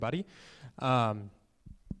Buddy.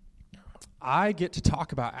 I get to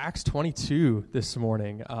talk about Acts 22 this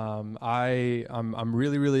morning. I'm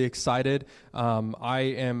really, really excited. I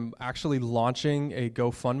am actually launching a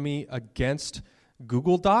GoFundMe against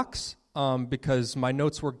Google Docs because my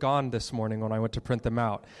notes were gone this morning when I went to print them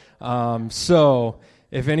out. So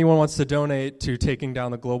if anyone wants to donate to taking down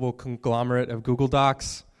the global conglomerate of Google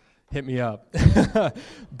Docs, hit me up.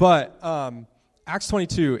 But Acts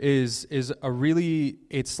 22 is a really,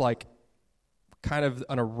 it's like kind of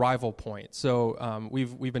an arrival point. So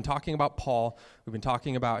we've been talking about Paul. We've been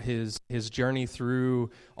talking about his journey through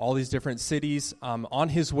all these different cities on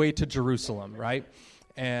his way to Jerusalem, right?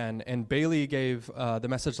 And Bailey gave the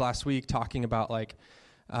message last week talking about like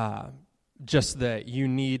just that you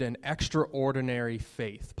need an extraordinary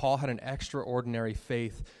faith. Paul had an extraordinary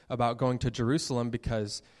faith about going to Jerusalem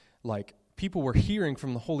because like people were hearing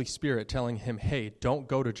from the Holy Spirit telling him, hey, don't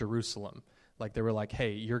go to Jerusalem. Like they were like,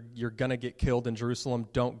 hey, you're going to get killed in Jerusalem,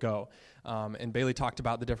 don't go. And Bailey talked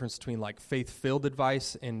about the difference between like faith-filled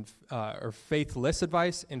advice and or faithless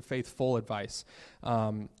advice and faithful advice.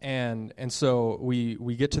 And so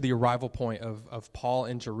we get to the arrival point of Paul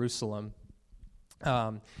in Jerusalem.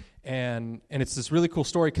 And it's this really cool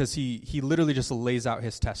story because he literally just lays out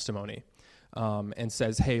his testimony. And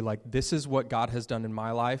says, hey, like, this is what God has done in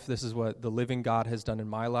my life. This is what the living God has done in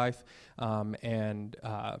my life.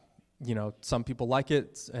 You know, some people like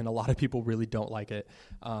it, and a lot of people really don't like it.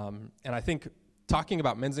 And I think talking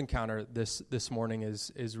about Men's Encounter this morning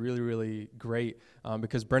is really, really great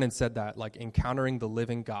because Brennan said that, like, encountering the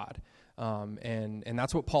living God. And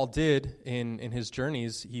that's what Paul did in his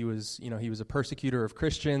journeys. He was a persecutor of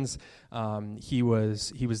Christians. He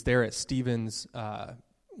was there at Stephen's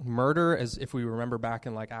murder, as if we remember back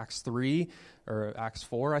in like Acts 3 or Acts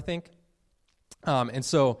 4, I think. And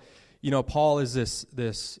so, you know, Paul is this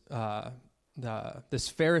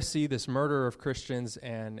Pharisee, this murderer of Christians,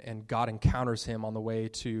 and God encounters him on the way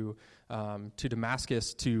to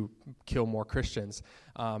Damascus to kill more Christians.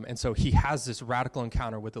 And so he has this radical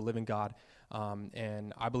encounter with the living God.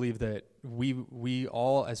 And I believe that we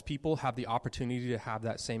all as people have the opportunity to have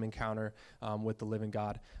that same encounter with the living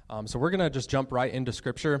God. So we're going to just jump right into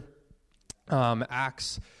Scripture.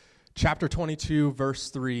 Acts chapter 22, verse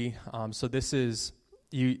 3. So this is,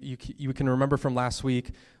 you can remember from last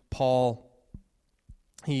week, Paul,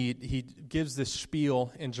 he gives this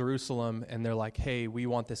spiel in Jerusalem, and they're like, hey, we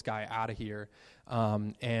want this guy out of here.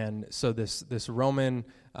 And so this Roman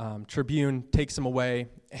tribune takes him away,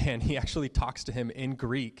 and he actually talks to him in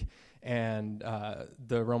Greek. And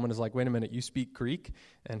the Roman is like, wait a minute, you speak Greek?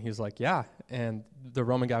 And he's like, yeah. And the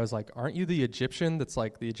Roman guy was like, aren't you the Egyptian that's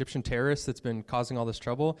like the Egyptian terrorist that's been causing all this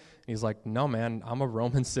trouble? And he's like, no, man, I'm a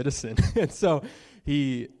Roman citizen. And so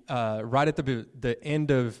he, right at the end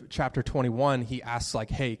of chapter 21, he asks like,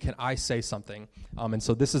 hey, can I say something? And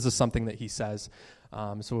so this is something that he says.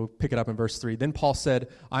 So we'll pick it up in verse 3. Then Paul said,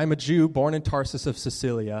 I am a Jew born in Tarsus of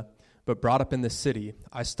Cilicia, but brought up in this city.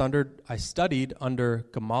 I studied under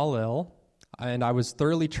Gamaliel, and I was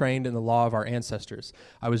thoroughly trained in the law of our ancestors.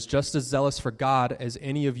 I was just as zealous for God as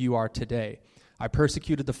any of you are today. I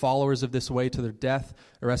persecuted the followers of this way to their death,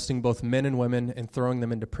 arresting both men and women and throwing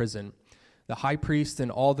them into prison. The high priest and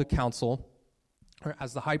all the council, or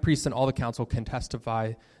as the high priest and all the council can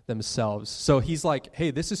testify themselves. So he's like, hey,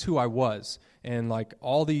 this is who I was. And like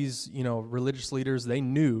all these, you know, religious leaders, they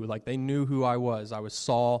knew who I was. I was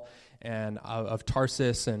Saul and of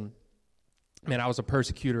Tarsus, and man, I was a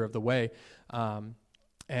persecutor of the way.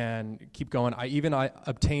 And keep going. I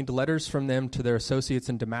obtained letters from them to their associates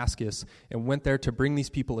in Damascus and went there to bring these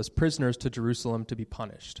people as prisoners to Jerusalem to be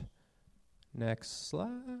punished. Next slide.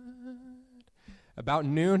 About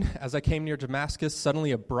noon, as I came near Damascus,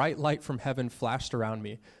 suddenly a bright light from heaven flashed around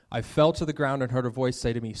me. I fell to the ground and heard a voice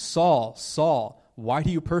say to me, Saul, Saul, why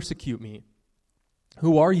do you persecute me?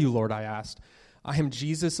 Who are you, Lord? I asked. I am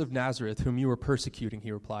Jesus of Nazareth, whom you were persecuting,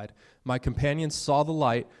 he replied. My companions saw the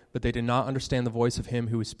light, but they did not understand the voice of him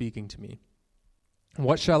who was speaking to me.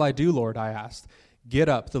 What shall I do, Lord? I asked. Get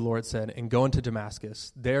up, the Lord said, and go into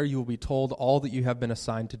Damascus. There you will be told all that you have been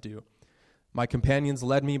assigned to do. My companions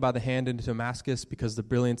led me by the hand into Damascus because the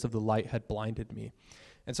brilliance of the light had blinded me.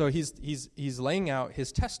 And so he's laying out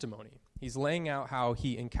his testimony. He's laying out how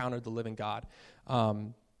he encountered the living God.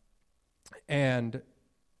 And,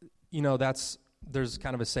 you know, there's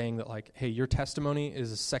kind of a saying that like, hey, your testimony is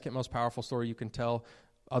the second most powerful story you can tell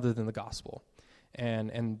other than the gospel.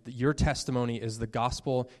 And your testimony is the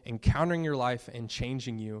gospel encountering your life and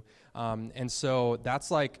changing you. And so that's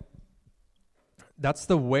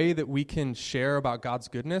the way that we can share about God's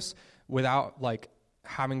goodness without like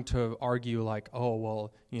having to argue like, oh,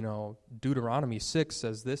 well, Deuteronomy 6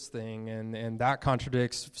 says this thing, and that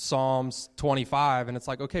contradicts Psalms 25. And it's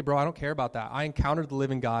like, okay, bro, I don't care about that. I encountered the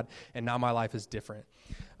living God, and now my life is different.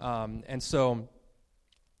 And so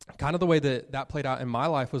kind of the way that played out in my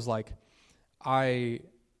life was like, I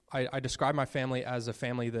describe my family as a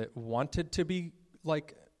family that wanted to be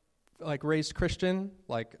like raised Christian.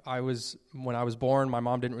 Like when I was born, my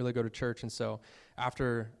mom didn't really go to church. And so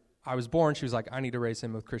after I was born, she was like, I need to raise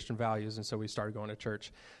him with Christian values. And so we started going to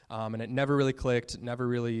church. And it never really clicked, never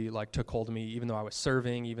really like took hold of me, even though I was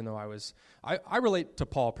serving, even though I relate to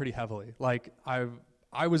Paul pretty heavily. Like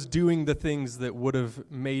I was doing the things that would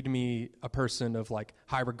have made me a person of like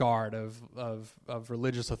high regard of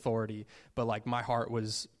religious authority. But like my heart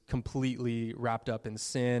was completely wrapped up in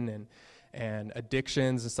sin and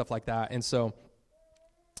addictions and stuff like that. And so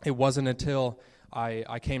it wasn't until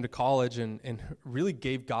I came to college and really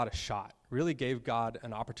gave God a shot, really gave God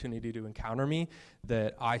an opportunity to encounter me,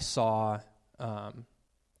 that I saw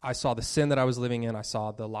the sin that I was living in. I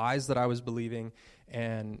saw the lies that I was believing,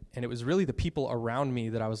 and it was really the people around me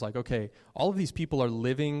that I was like, okay, all of these people are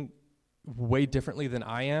living way differently than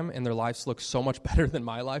I am, and their lives look so much better than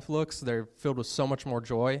my life looks. They're filled with so much more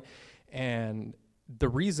joy, and the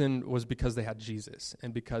reason was because they had Jesus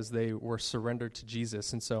and because they were surrendered to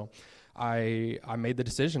Jesus. And so I made the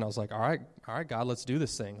decision. I was like, all right, God, let's do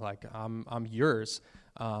this thing. Like, I'm yours.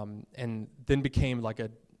 And then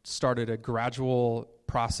started a gradual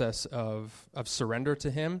process of surrender to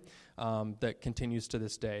him that continues to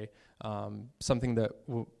this day. Something that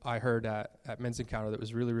I heard at Men's Encounter that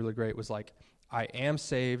was really, really great was like, I am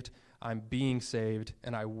saved, I'm being saved,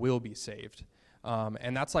 and I will be saved.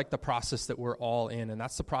 And that's like the process that we're all in, and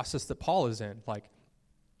that's the process that Paul is in. Like,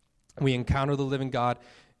 we encounter the living God,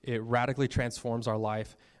 it radically transforms our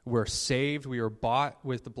life. We're saved, we are bought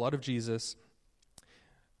with the blood of Jesus.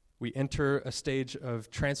 We enter a stage of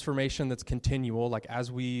transformation that's continual, like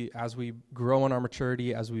as we grow in our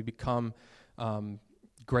maturity, as we become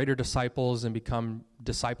greater disciples and become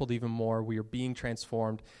discipled even more, we are being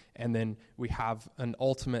transformed, and then we have an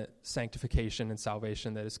ultimate sanctification and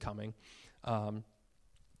salvation that is coming. And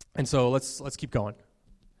so let's keep going.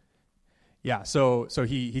 Yeah, so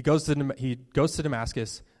he goes to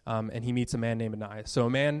Damascus, and he meets a man named Ananias. So a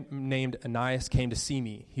man named Ananias came to see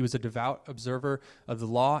me. He was a devout observer of the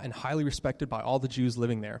law and highly respected by all the Jews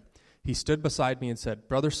living there. He stood beside me and said,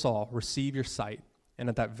 "Brother Saul, receive your sight." And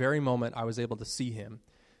at that very moment, I was able to see him.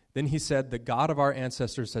 Then he said, "The God of our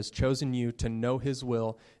ancestors has chosen you to know his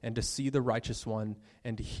will and to see the righteous one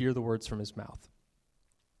and to hear the words from his mouth.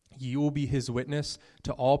 You will be his witness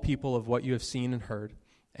to all people of what you have seen and heard.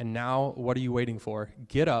 And now, what are you waiting for?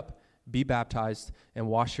 Get up, be baptized, and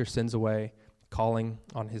wash your sins away, calling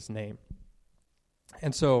on his name."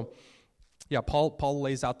 And so, yeah, Paul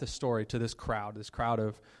lays out this story to this crowd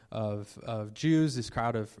of Jews, this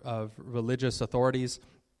crowd of religious authorities.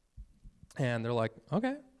 And they're like,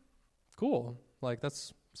 okay, cool. Like,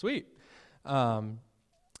 that's sweet. And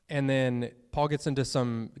then Paul gets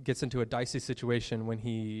into a dicey situation when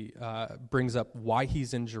he brings up why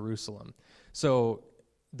he's in Jerusalem. So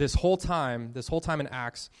this whole time in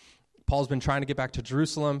Acts, Paul's been trying to get back to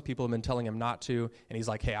Jerusalem. People have been telling him not to, and he's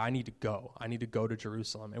like, "Hey, I need to go. I need to go to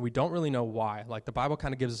Jerusalem." And we don't really know why. Like, the Bible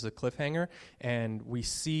kind of gives us a cliffhanger, and we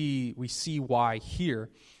see why here,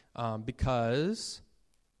 because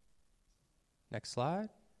next slide.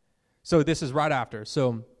 So this is right after.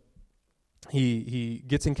 So he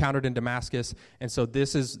gets encountered in Damascus, and so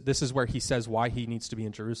this is where he says why he needs to be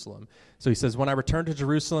in Jerusalem. So he says, "When I returned to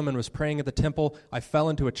Jerusalem and was praying at the temple, I fell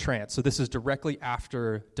into a trance." So this is directly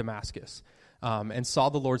after Damascus, and saw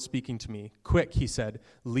the Lord speaking to me. "Quick," he said,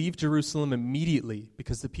 "leave Jerusalem immediately,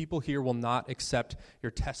 because the people here will not accept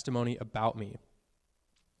your testimony about me."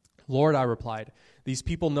 "Lord," I replied, "these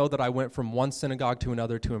people know that I went from one synagogue to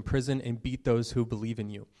another to imprison and beat those who believe in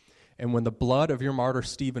you. And when the blood of your martyr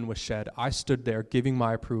Stephen was shed, I stood there giving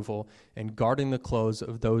my approval and guarding the clothes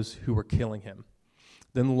of those who were killing him.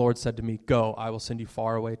 Then the Lord said to me, 'Go, I will send you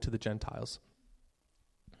far away to the Gentiles.'"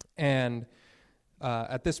 And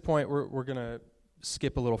at this point, we're going to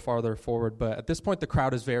skip a little farther forward, but at this point, the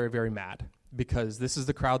crowd is very, very mad, because this is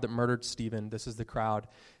the crowd that murdered Stephen. This is the crowd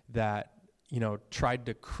that, tried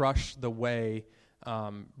to crush the way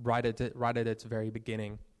right at its very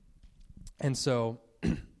beginning. And so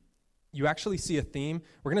you actually see a theme.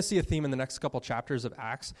 We're going to see a theme in the next couple chapters of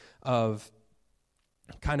Acts of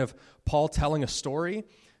kind of Paul telling a story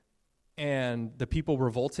and the people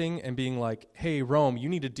revolting and being like, "Hey, Rome, you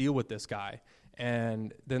need to deal with this guy."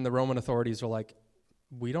 And then the Roman authorities are like,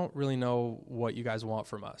 "We don't really know what you guys want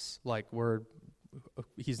from us. Like, we're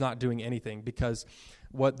he's not doing anything, because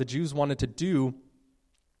what the Jews wanted to do,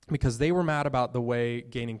 because they were mad about the way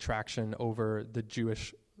gaining traction over the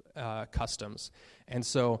Jewish customs. And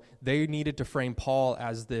so they needed to frame Paul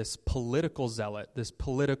as this political zealot, this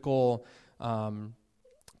political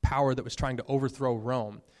power that was trying to overthrow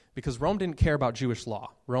Rome, because Rome didn't care about Jewish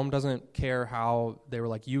law. Rome doesn't care how, they were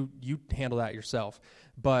like, you handle that yourself.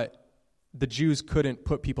 But the Jews couldn't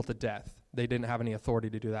put people to death. They didn't have any authority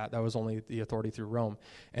to do that. That was only the authority through Rome.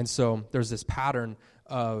 And so there's this pattern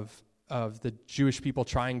of the Jewish people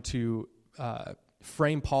trying to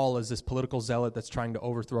frame Paul as this political zealot that's trying to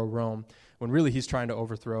overthrow Rome, when really he's trying to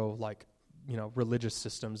overthrow, like, religious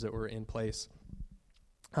systems that were in place.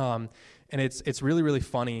 And it's really, really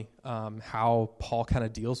funny how Paul kind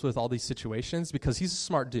of deals with all these situations, because he's a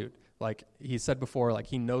smart dude. Like he said before, like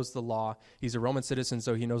he knows the law. He's a Roman citizen,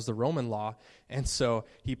 so he knows the Roman law. And so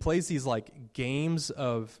he plays these like games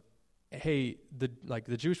of, hey, the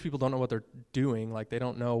Jewish people don't know what they're doing. Like they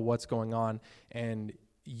don't know what's going on. And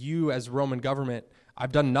you as Roman government,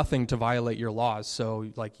 I've done nothing to violate your laws. So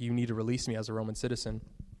like you need to release me as a Roman citizen.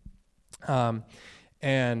 And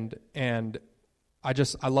I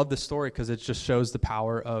love this story because it just shows the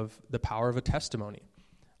power of a testimony,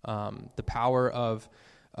 the power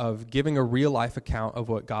of giving a real life account of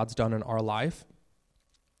what God's done in our life.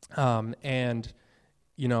 And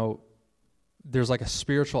there's like a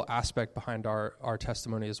spiritual aspect behind our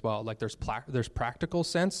testimony as well. Like there's practical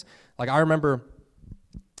sense. Like I remember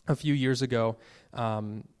a few years ago,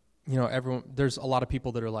 there's a lot of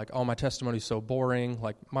people that are like, oh, my testimony's so boring.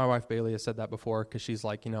 Like my wife Bailey has said that before, because she's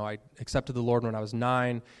like, I accepted the Lord when I was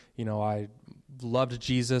 9. I loved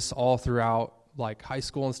Jesus all throughout like high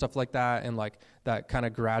school and stuff like that, and like that kind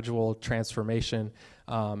of gradual transformation.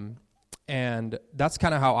 And that's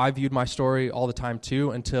kind of how I viewed my story all the time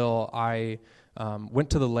too, until I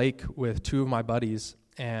went to the lake with 2 of my buddies,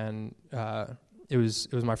 and it was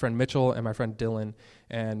my friend Mitchell and my friend Dylan.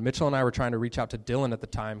 And Mitchell and I were trying to reach out to Dylan at the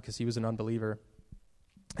time because he was an unbeliever.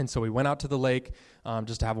 And so we went out to the lake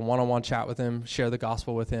just to have a one-on-one chat with him, share the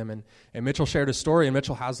gospel with him. And Mitchell shared his story, and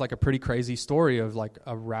Mitchell has like a pretty crazy story of like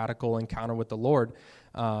a radical encounter with the Lord.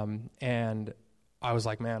 And I was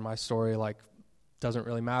like, man, my story like doesn't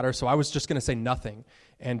really matter. So I was just going to say nothing.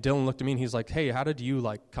 And Dylan looked at me and he's like, hey, how did you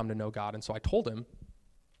like come to know God? And so I told him.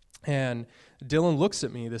 And Dylan looks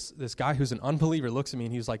at me, this guy who's an unbeliever looks at me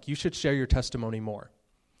and he's like, you should share your testimony more.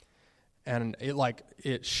 And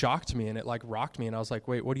it shocked me and it like rocked me. And I was like,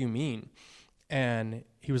 wait, what do you mean? And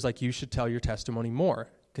he was like, you should tell your testimony more.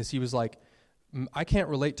 Because he was like, I can't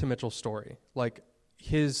relate to Mitchell's story. Like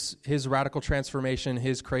his radical transformation,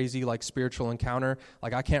 his crazy like spiritual encounter,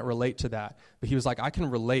 like I can't relate to that. But he was like, I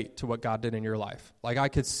can relate to what God did in your life. Like I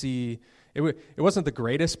could see, it wasn't the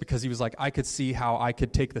greatest, because he was like, I could see how I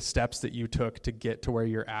could take the steps that you took to get to where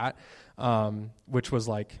you're at, which was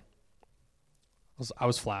like, I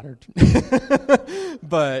was flattered.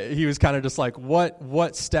 But he was kind of just like,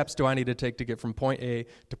 what steps do I need to take to get from point A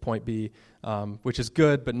to point B, which is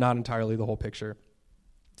good, but not entirely the whole picture.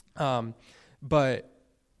 But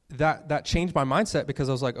that changed my mindset, because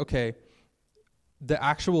I was like, okay, the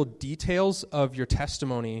actual details of your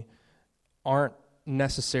testimony aren't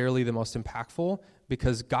necessarily the most impactful,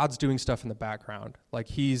 because God's doing stuff in the background. Like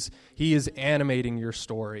he is animating your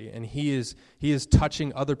story, and he is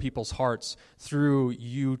touching other people's hearts through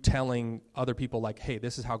you telling other people like, hey,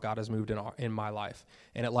 this is how God has moved in my life.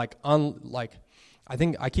 And it I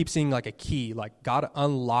think I keep seeing like a key, like God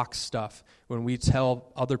unlocks stuff when we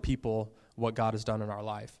tell other people what God has done in our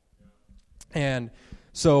life. And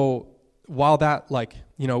so while that,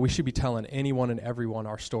 we should be telling anyone and everyone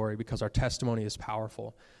our story, because our testimony is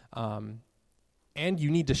powerful. And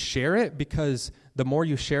you need to share it, because the more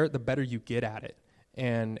you share it, the better you get at it.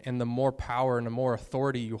 And the more power and the more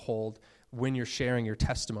authority you hold when you're sharing your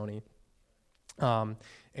testimony. I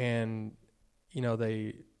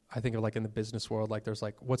think of like in the business world, like there's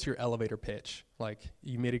like, what's your elevator pitch? Like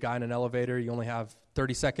you meet a guy in an elevator, you only have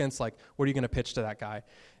 30 seconds. Like, what are you going to pitch to that guy?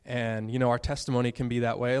 And, our testimony can be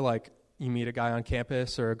that way. Like you meet a guy on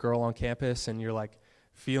campus or a girl on campus, and you're like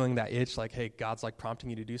feeling that itch, like, hey, God's like prompting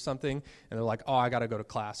you to do something. And they're like, oh, I got to go to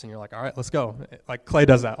class. And you're like, all right, let's go. Like Clay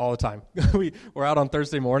does that all the time. We're out on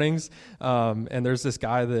Thursday mornings. And there's this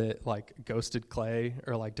guy that like ghosted Clay,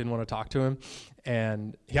 or like didn't want to talk to him.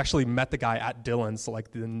 And he actually met the guy at Dillon's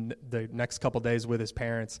like the next couple days with his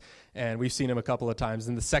parents. And we've seen him a couple of times.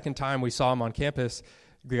 And the second time we saw him on campus,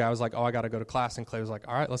 the guy was like, oh, I got to go to class. And Clay was like,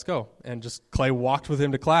 all right, let's go. And just Clay walked with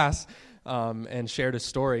him to class and shared his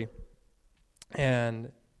story.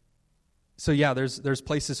 And so, yeah, there's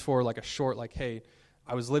places for like a short, like, hey,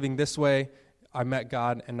 I was living this way. I met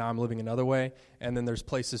God and now I'm living another way. And then there's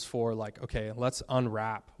places for like, okay, let's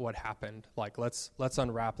unwrap what happened. Like, let's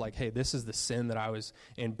unwrap like, hey, this is the sin that I was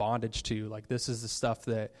in bondage to. Like, this is the stuff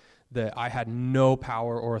that I had no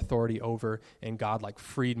power or authority over, and God like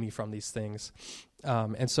freed me from these things.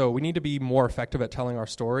 And so we need to be more effective at telling our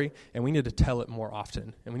story, and we need to tell it more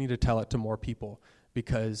often, and we need to tell it to more people,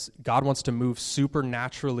 because God wants to move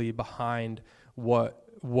supernaturally behind what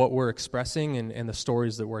we're expressing and the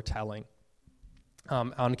stories that we're telling.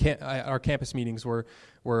 On our campus meetings,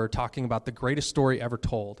 we're talking about the greatest story ever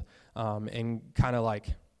told, and kind of like,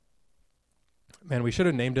 man, we should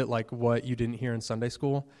have named it like what you didn't hear in Sunday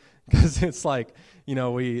school, because it's like,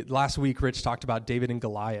 last week Rich talked about David and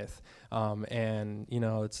Goliath, and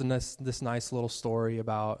it's this nice little story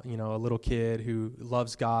about a little kid who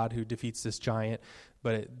loves God, who defeats this giant,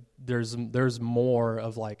 but there's more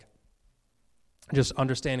of like just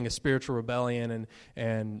understanding a spiritual rebellion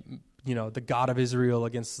and the God of Israel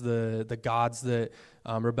against the gods that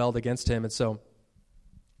rebelled against him. And so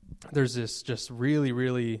there's this just really,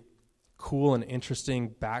 really cool and interesting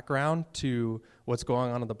background to what's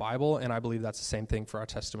going on in the Bible, and I believe that's the same thing for our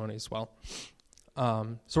testimony as well.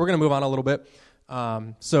 So we're going to move on a little bit.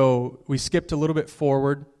 So we skipped a little bit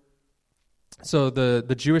forward. So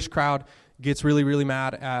the Jewish crowd gets really, really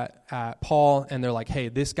mad at Paul, and they're like, hey,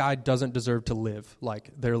 this guy doesn't deserve to live.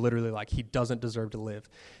 Like, they're literally like, he doesn't deserve to live.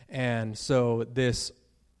 And so this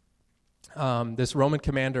Roman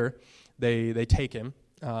commander, they take him,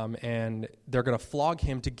 and they're going to flog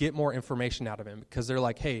him to get more information out of him, because they're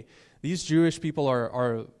like, hey, these Jewish people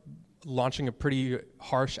are launching a pretty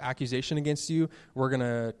harsh accusation against you. We're going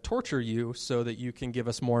to torture you so that you can give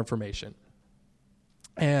us more information.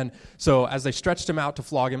 And so as they stretched him out to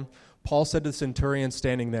flog him, Paul said to the centurion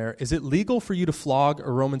standing there, is it legal for you to flog a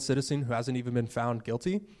Roman citizen who hasn't even been found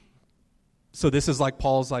guilty? So this is like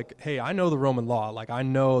Paul's like, hey, I know the Roman law. Like, I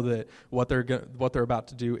know that what they're about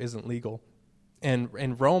to do isn't legal.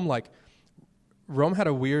 And Rome had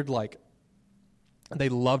a weird, like, they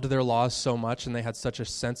loved their laws so much, and they had such a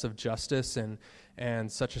sense of justice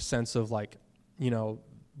and such a sense of like,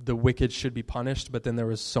 the wicked should be punished, but then there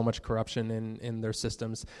was so much corruption in their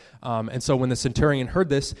systems. And so when the centurion heard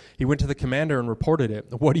this, he went to the commander and reported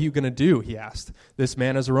it. What are you going to do? He asked. This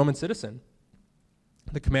man is a Roman citizen.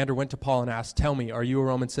 The commander went to Paul and asked, tell me, are you a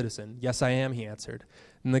Roman citizen? Yes, I am, he answered.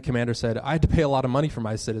 And the commander said, I had to pay a lot of money for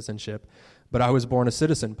my citizenship, but I was born a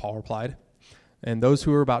citizen, Paul replied. And those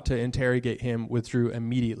who were about to interrogate him withdrew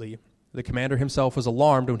immediately. The commander himself was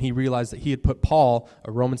alarmed when he realized that he had put Paul,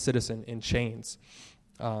 a Roman citizen, in chains.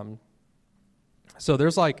 So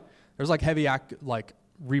there's heavy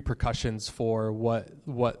repercussions for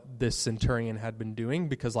what this centurion had been doing,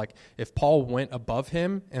 because like if Paul went above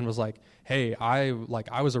him and was like, hey, I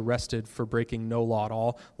was arrested for breaking no law at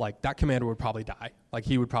all, like that commander would probably die. Like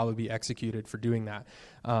he would probably be executed for doing that.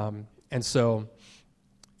 And so,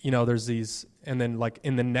 there's these, and then like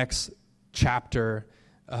in the next chapter,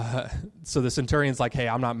 so the centurion's like, hey,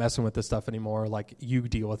 I'm not messing with this stuff anymore. Like, you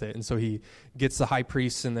deal with it. And so he gets the high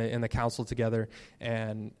priests and the council together,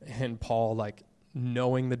 and Paul, like,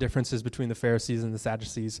 knowing the differences between the Pharisees and the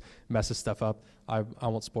Sadducees, messes stuff up. I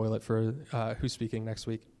won't spoil it for who's speaking next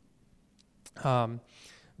week.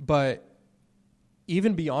 But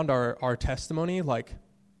even beyond our testimony, like,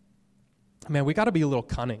 man, we got to be a little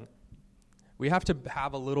cunning. We have to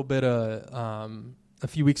have a little bit of... A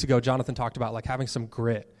few weeks ago, Jonathan talked about like having some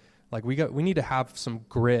grit. Like we need to have some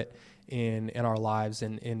grit in our lives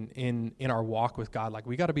and in our walk with God. Like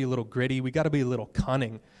we got to be a little gritty. We got to be a little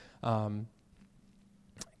cunning,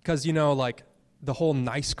 because like the whole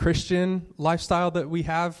nice Christian lifestyle that we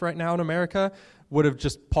have right now in America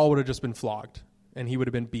Paul would have just been flogged, and he would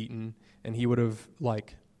have been beaten, and he would have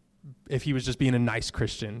like, if he was just being a nice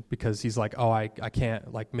Christian, because he's like, oh, I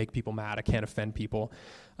can't like make people mad. I can't offend people.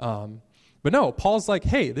 But no, Paul's like,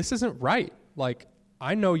 hey, this isn't right. Like,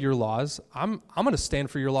 I know your laws. I'm going to stand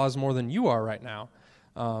for your laws more than you are right now.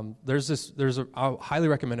 I'll highly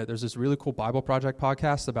recommend it. There's this really cool Bible Project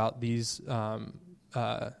podcast about these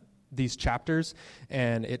chapters,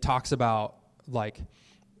 and it talks about like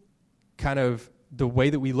kind of the way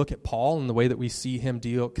that we look at Paul and the way that we see him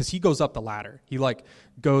deal, because he goes up the ladder. He like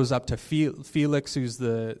goes up to Felix, who's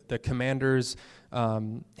the commander's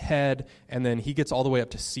head, and then he gets all the way up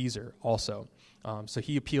to Caesar also. So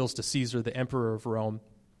he appeals to Caesar, the emperor of Rome.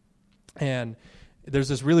 And there's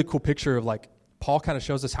this really cool picture of like, Paul kind of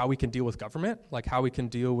shows us how we can deal with government, like how we can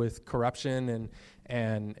deal with corruption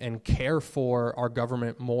and care for our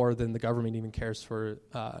government more than the government even cares for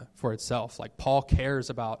itself. Like Paul cares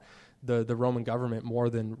about the Roman government more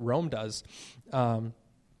than Rome does.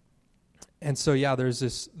 And so, yeah, there's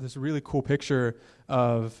this really cool picture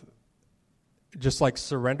of just like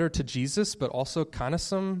surrender to Jesus, but also kind of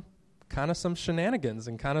some shenanigans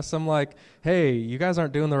and kind of some like, hey, you guys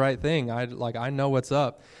aren't doing the right thing. I know what's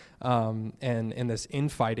up. And this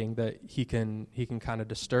infighting that he can kind of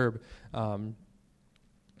disturb.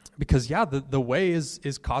 Because the way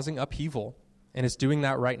is causing upheaval, and it's doing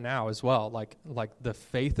that right now as well. Like the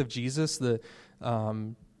faith of Jesus, the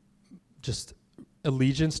just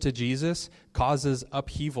allegiance to Jesus causes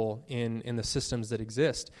upheaval in the systems that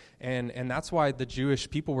exist. And that's why the Jewish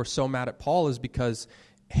people were so mad at Paul, is because,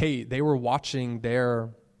 hey, they were watching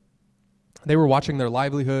their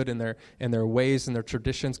livelihood and their ways and their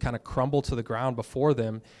traditions kind of crumble to the ground before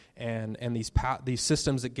them, and these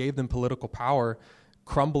systems that gave them political power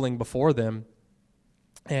crumbling before them.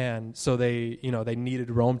 And so they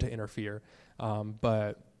needed Rome to interfere.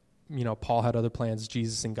 But Paul had other plans,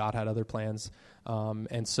 Jesus and God had other plans.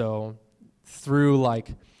 And so through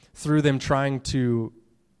them trying to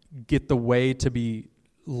get the way to be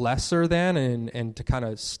lesser than and to kind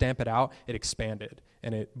of stamp it out, it expanded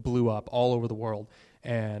and it blew up all over the world.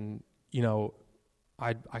 And,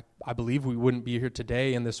 I believe we wouldn't be here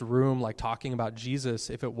today in this room, like talking about Jesus,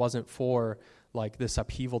 if it wasn't for like this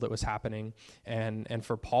upheaval that was happening. And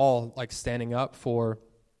for Paul, like standing up for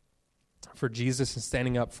Jesus and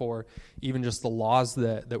standing up for even just the laws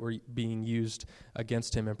that were being used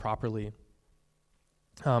against him improperly.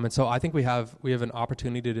 And so I think we have an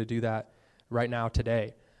opportunity to do that right now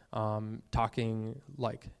today, talking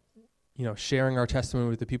sharing our testimony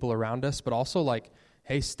with the people around us, but also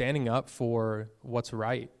hey, standing up for what's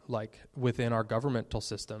right, within our governmental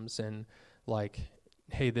systems, and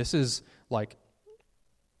hey, this is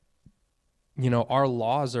our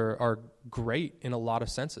laws are great in a lot of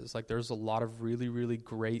senses. There's a lot of really, really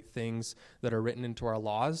great things that are written into our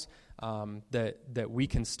laws that we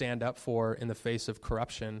can stand up for in the face of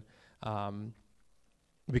corruption,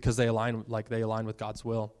 because they align with God's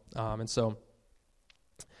will. And so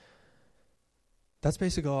that's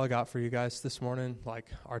basically all I got for you guys this morning.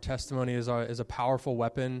 Our testimony is a powerful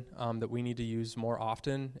weapon that we need to use more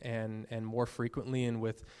often and more frequently, and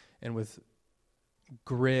with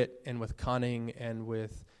grit and with cunning and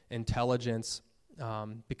with intelligence,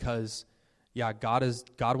 because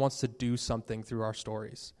God wants to do something through our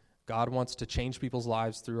stories. God wants to change people's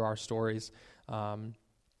lives through our stories.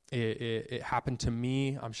 It happened to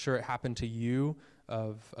me. I'm sure it happened to you,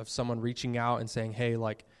 of someone reaching out and saying, hey,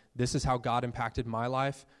 this is how God impacted my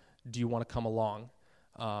life. Do you want to come along?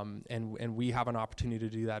 And we have an opportunity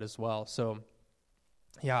to do that as well. So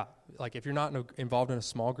yeah, if you're not involved in a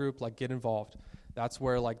small group, get involved. That's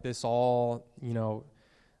where this all,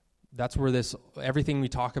 that's where everything we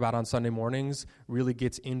talk about on Sunday mornings really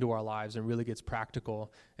gets into our lives and really gets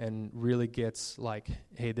practical and really gets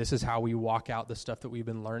hey, this is how we walk out the stuff that we've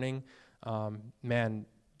been learning. Man,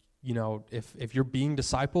 if you're being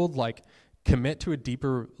discipled, commit to a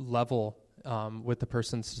deeper level with the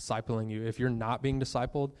person's discipling you. If you're not being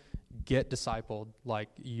discipled, get discipled.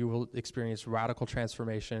 You will experience radical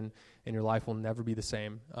transformation and your life will never be the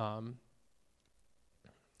same.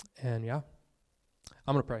 And yeah,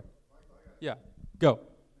 I'm going to pray. Yeah, go.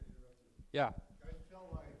 Yeah. I felt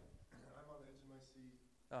like I'm on the edge of my seat.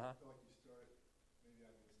 Uh-huh. I feel like you started, maybe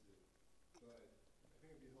I missed it. But I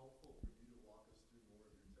think it'd be helpful for you to walk us through more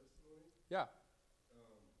of your testimony. Yeah.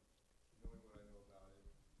 Knowing what I know about it.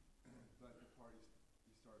 But the part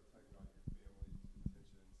you started talking about your family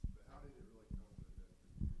intentions. But how did it really come to that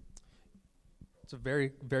for you? It's a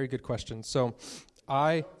very, very good question. So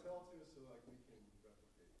I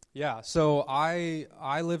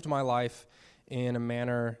lived my life in a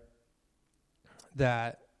manner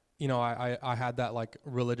that, I had that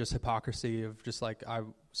religious hypocrisy of just I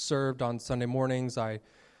served on Sunday mornings. I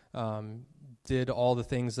did all the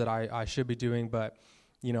things that I should be doing, but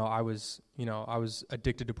I was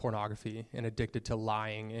addicted to pornography and addicted to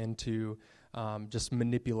lying and to just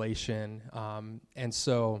manipulation. And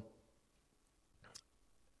so,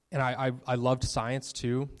 and I loved science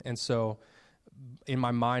too. And so in my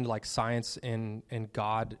mind, science and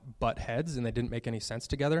God butt heads, and they didn't make any sense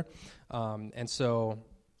together. And so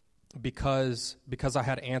because I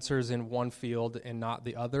had answers in one field and not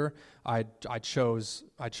the other, I chose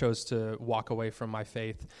to walk away from my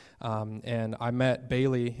faith. And I met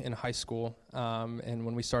Bailey in high school. And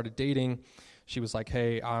when we started dating, she was like,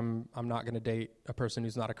 hey, I'm not going to date a person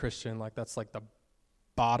who's not a Christian. That's the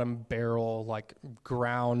bottom barrel,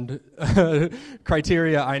 ground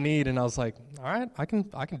criteria I need. And I was like, all right, I can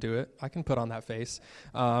do it. I can put on that face.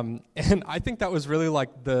 And I think that was really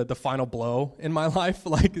the final blow in my life.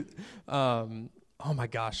 Oh my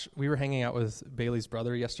gosh, we were hanging out with Bailey's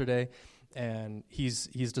brother yesterday, and he's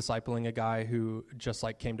discipling a guy who just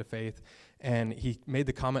like came to faith, and he made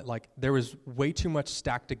the comment like there was way too much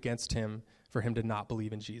stacked against him for him to not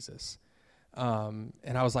believe in Jesus. And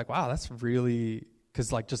I was like, wow, that's really,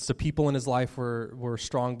 because like just the people in his life were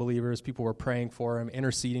strong believers. People were praying for him,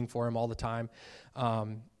 interceding for him all the time.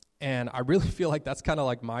 And I really feel like that's kind of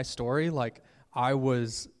like my story. Like I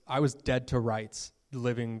was dead to rights,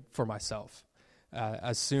 living for myself.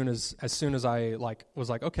 As soon as I like was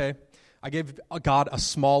like, okay, I gave God a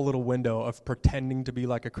small little window of pretending to be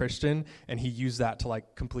like a Christian, and he used that to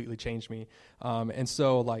like completely change me. And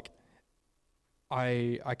so like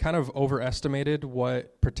I kind of overestimated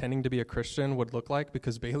what pretending to be a Christian would look like,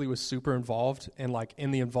 because Bailey was super involved, and like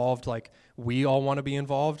in the involved, like we all want to be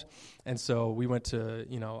involved. And so we went to,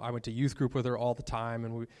 I went to youth group with her all the time,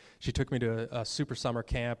 and she took me to a super summer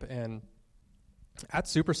camp, and at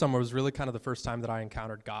Super Summer was really kind of the first time that I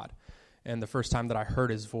encountered God, and the first time that I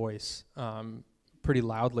heard his voice pretty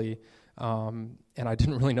loudly, and I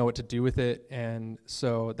didn't really know what to do with it. And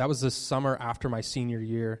so that was the summer after my senior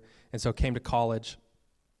year, and so came to college,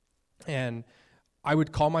 and I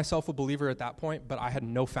would call myself a believer at that point, but I had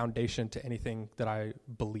no foundation to anything that I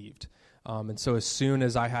believed. And so as soon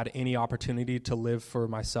as I had any opportunity to live for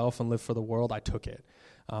myself and live for the world, I took it.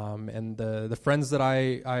 And the friends that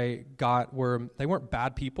I got they weren't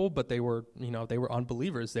bad people, but they were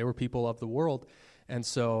unbelievers. They were people of the world. And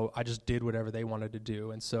so I just did whatever they wanted to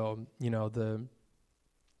do. And so,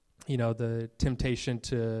 the temptation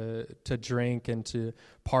to drink and to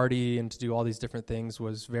party and to do all these different things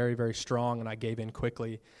was very, very strong, and I gave in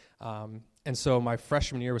quickly. And so my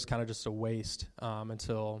freshman year was kind of just a waste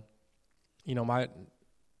until, we'd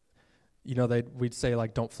say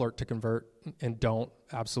like, don't flirt to convert, and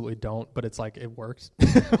absolutely don't, but it's like, it worked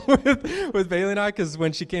with Bailey and I, because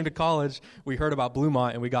when she came to college, we heard about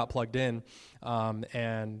Bluemont and we got plugged in,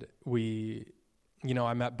 and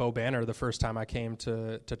I met Bo Banner the first time I came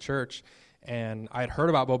to church, and I had heard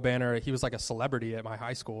about Bo Banner. He was like a celebrity at my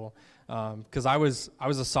high school, because I was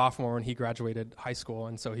a sophomore when he graduated high school,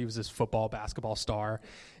 and so he was this football, basketball star,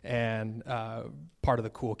 and part of the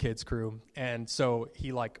cool kids crew. And so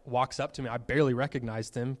he like walks up to me. I barely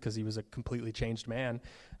recognized him because he was a completely changed man,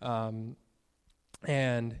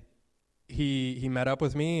 and he met up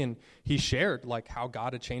with me, and he shared like how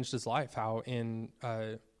God had changed his life, how in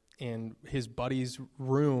his buddy's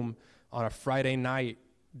room on a Friday night,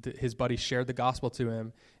 his buddy shared the gospel to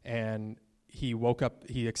him, and he woke up,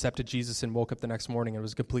 he accepted Jesus and woke up the next morning and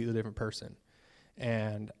was a completely different person.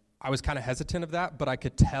 And I was kind of hesitant of that, but I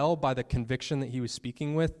could tell by the conviction that he was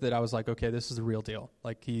speaking with that I was like, okay, this is the real deal.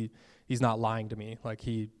 Like he's not lying to me. Like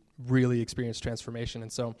he really experienced transformation.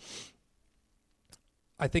 And so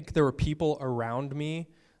I think there were people around me,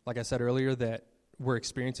 like I said earlier, that were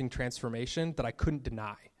experiencing transformation that I couldn't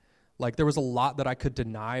deny. Like there was a lot that I could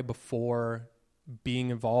deny before being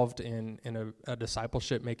involved in a disciple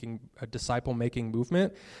making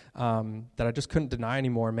movement that I just couldn't deny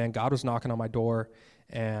anymore. Man, God was knocking on my door,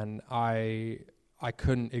 and I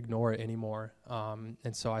couldn't ignore it anymore.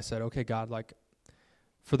 And so I said, okay, God, like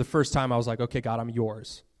for the first time I was like, okay, God, I'm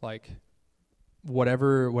yours. Like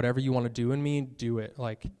whatever you want to do in me, do it.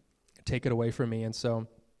 Like take it away from me. And so,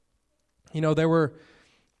 there were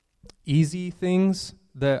easy things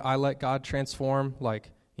that I let God transform, like,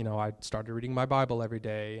 I started reading my Bible every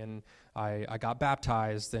day, and I got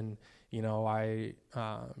baptized, and, I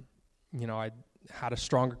had a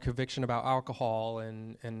stronger conviction about alcohol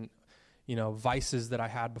and vices that I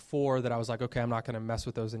had before that I was like, okay, I'm not going to mess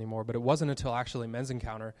with those anymore. But it wasn't until actually Men's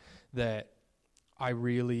Encounter that God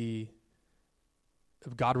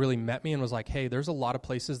really met me and was like, hey, there's a lot of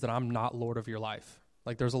places that I'm not Lord of your life.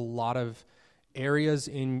 Like there's a lot of areas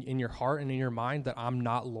in your heart and in your mind that I'm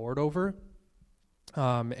not Lord over.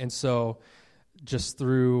 And so just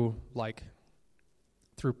through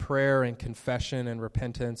prayer and confession and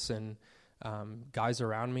repentance and guys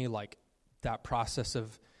around me, like that process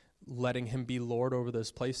of letting him be Lord over those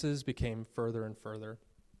places became further and further.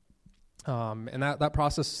 And that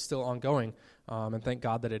process is still ongoing, and thank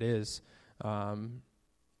God that it is,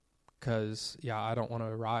 because, I don't want to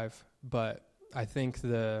arrive. But I think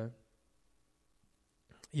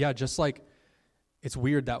just like, it's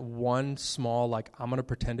weird that one small, like, I'm going to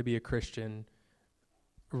pretend to be a Christian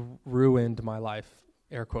ruined my life,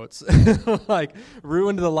 air quotes, like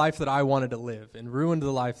ruined the life that I wanted to live and ruined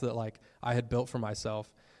the life that like I had built for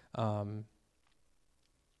myself. And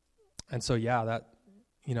so, that,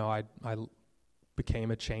 I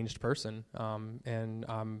became a changed person.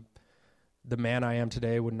 And the man I am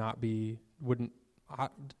today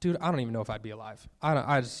dude, I don't even know if I'd be alive.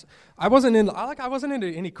 I wasn't into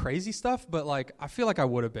any crazy stuff, but like, I feel like I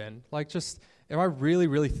would have been. Like, just, if I really,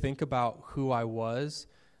 really think about who I was,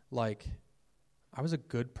 like, I was a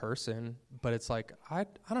good person, but it's like, I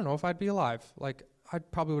don't know if I'd be alive. Like, I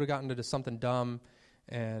probably would have gotten into something dumb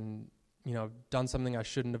and, you know, done something I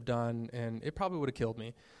shouldn't have done, and it probably would have killed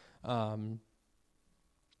me.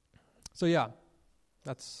 So yeah,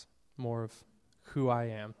 that's more of who I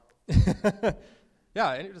am.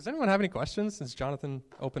 Yeah, does anyone have any questions since Jonathan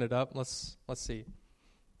opened it up? Let's see.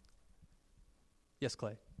 Yes,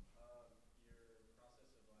 Clay. Your process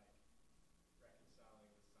of like reconciling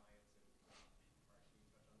the science and art, can you touch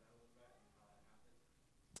on that a little bit and how that happened?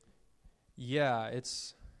 Yeah,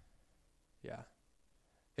 it's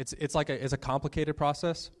like it's a complicated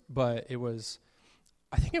process, but I was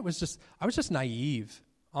just naive,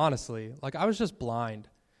 honestly. Like, I was just blind,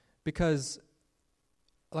 because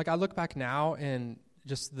like, I look back now and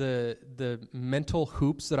just the mental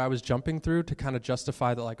hoops that I was jumping through to kind of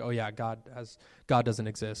justify that, like, oh yeah, God doesn't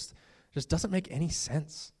exist, just doesn't make any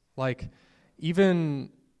sense. Like,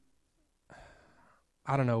 even,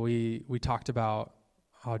 I don't know, we talked about,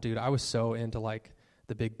 oh dude, I was so into like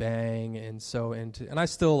the Big Bang and I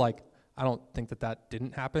still, like, I don't think that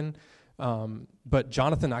didn't happen. But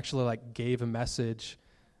Jonathan actually like gave a message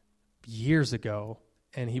years ago,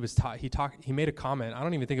 and he made a comment. I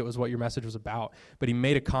don't even think it was what your message was about, but he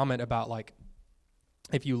made a comment about, like,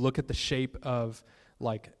 if you look at the shape of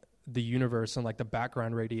like the universe and like the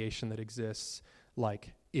background radiation that exists,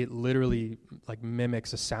 like, it literally like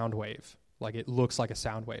mimics a sound wave. Like, it looks like a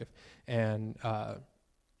sound wave. And,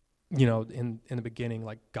 you know, in the beginning,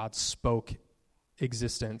 like, God spoke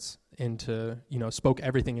existence spoke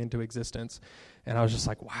everything into existence. And I was just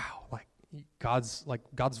like, wow, like, God's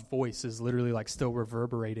voice is literally like still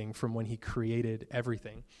reverberating from when he created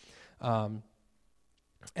everything. And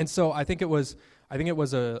so I think it was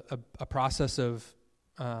a process of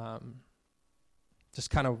just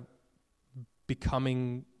kind of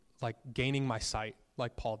becoming, like, gaining my sight,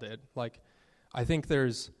 like Paul did. Like, I think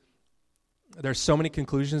there's so many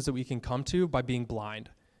conclusions that we can come to by being blind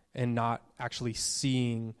and not actually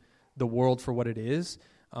seeing the world for what it is.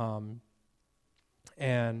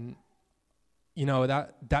 And you know,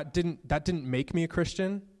 that didn't make me a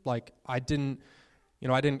Christian. Like, I didn't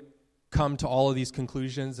come to all of these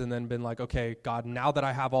conclusions and then been like, okay, God, now that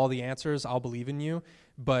I have all the answers, I'll believe in you.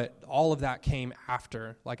 But all of that came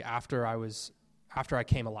after I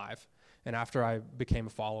came alive and after I became a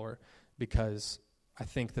follower, because I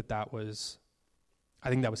think that was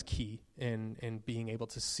key in being able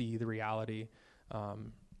to see the reality.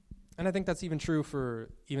 And I think that's even true for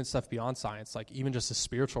even stuff beyond science, like even just the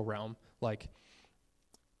spiritual realm. Like,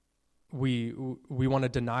 we want to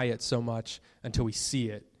deny it so much until we see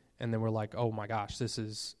it, and then we're like, oh my gosh, this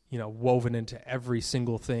is, you know, woven into every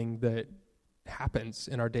single thing that happens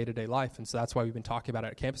in our day-to-day life. And so that's why we've been talking about it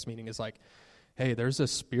at campus meeting, is like, hey, there's a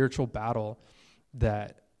spiritual battle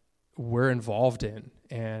that we're involved in,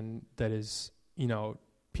 and that is, you know,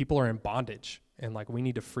 people are in bondage, and like, we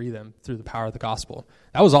need to free them through the power of the gospel.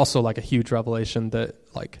 That was also like a huge revelation that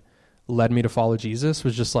like led me to follow Jesus,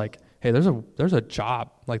 was just like, hey, there's a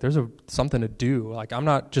job, like there's something to do. Like, I'm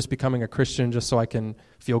not just becoming a Christian just so I can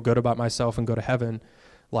feel good about myself and go to heaven.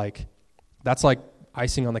 Like, that's like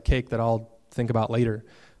icing on the cake that I'll think about later.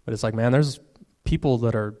 But it's like, man, there's people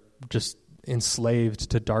that are just enslaved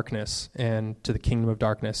to darkness and to the kingdom of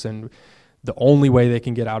darkness, and the only way they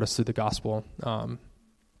can get out is through the gospel.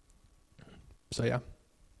 So yeah.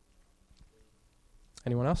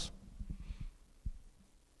 Anyone else?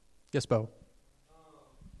 Yes, Bo.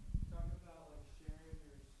 Talk about like sharing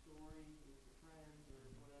your story with your friends or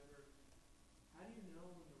whatever. How do you know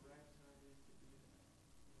when the right time is to do that?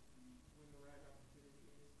 When the right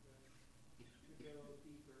opportunity is to go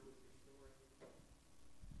deeper with your story?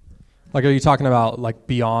 Like, are you talking about like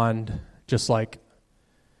beyond just like,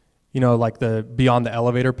 you know, like the beyond the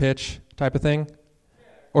elevator pitch type of thing,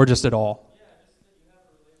 or just at all? Yeah, just that you have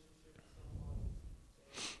a relationship with someone,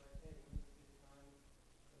 and like, hey, when's a good time,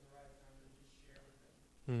 or the right time to just share with them?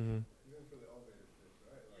 Mm-hmm. Even for the elevator pitch,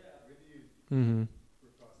 right? Like, Yeah. when do you Mm-hmm.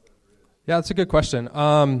 cross that bridge? Yeah, that's a good question.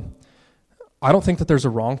 I don't think that there's a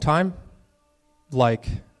wrong time. Like,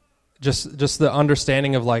 just the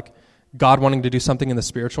understanding of like God wanting to do something in the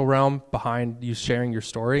spiritual realm behind you sharing your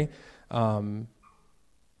story.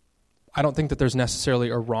 I don't think that there's necessarily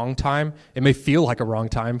a wrong time. It may feel like a wrong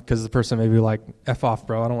time because the person may be like, F off,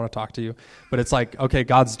 bro, I don't want to talk to you. But it's like, okay,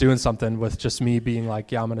 God's doing something with just me being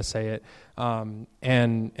like, yeah, I'm going to say it. And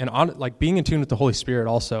on, like, being in tune with the Holy Spirit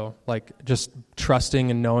also, like just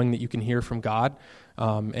trusting and knowing that you can hear from God.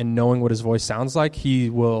 and knowing what his voice sounds like, he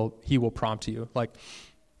will prompt you. Like,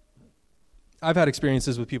 I've had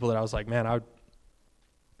experiences with people that I was like, man,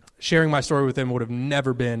 sharing my story with them would have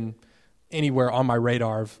never been anywhere on my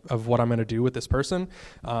radar of what I'm going to do with this person.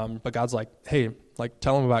 But God's like, hey, like,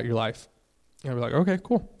 tell them about your life. And I'll be like, okay,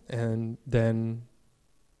 cool. And then,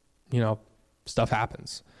 stuff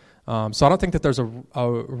happens. So I don't think that there's a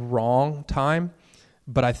wrong time,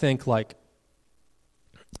 but I think, like,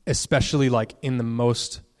 especially like in the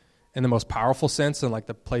most powerful sense, and like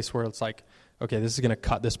the place where it's like, okay, this is going to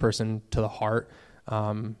cut this person to the heart.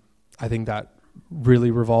 I think that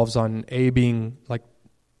really revolves on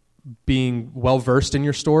being well versed in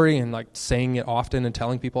your story and like saying it often and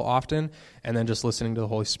telling people often, and then just listening to the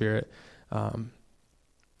Holy Spirit.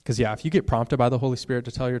 Because if you get prompted by the Holy Spirit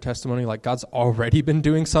to tell your testimony, like, God's already been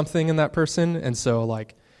doing something in that person, and so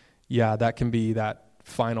like, that can be that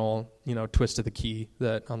final twist of the key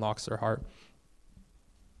that unlocks their heart.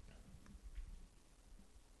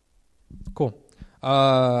 Cool.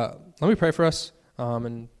 Let me pray for us,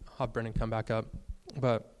 and have Brendan come back up.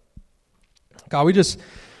 But God, we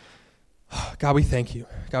thank you.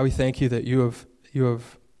 God, we thank you that you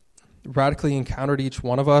have radically encountered each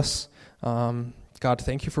one of us. God,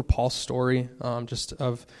 thank you for Paul's story, just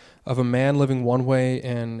of a man living one way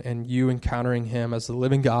and you encountering him as the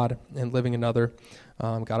living God and living another.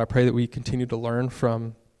 God, I pray that we continue to learn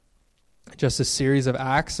from just a series of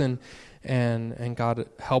acts, and God,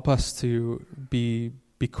 help us to be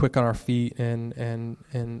quick on our feet and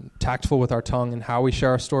tactful with our tongue and how we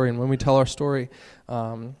share our story and when we tell our story.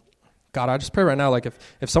 God, I just pray right now, like,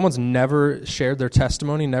 if someone's never shared their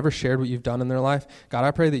testimony, never shared what you've done in their life, God,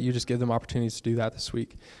 I pray that you just give them opportunities to do that this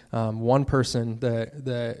week. One person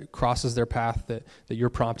that crosses their path that you're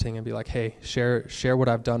prompting, and be like, hey, share what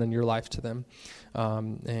I've done in your life to them.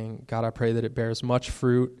 And God, I pray that it bears much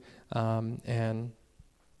fruit. God,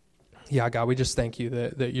 we just thank you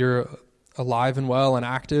that you're alive and well and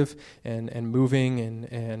active and moving,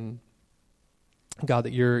 and God,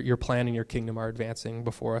 that your plan and your kingdom are advancing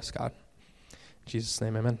before us, God. In Jesus'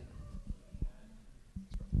 name, amen.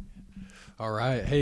 All right. Hey.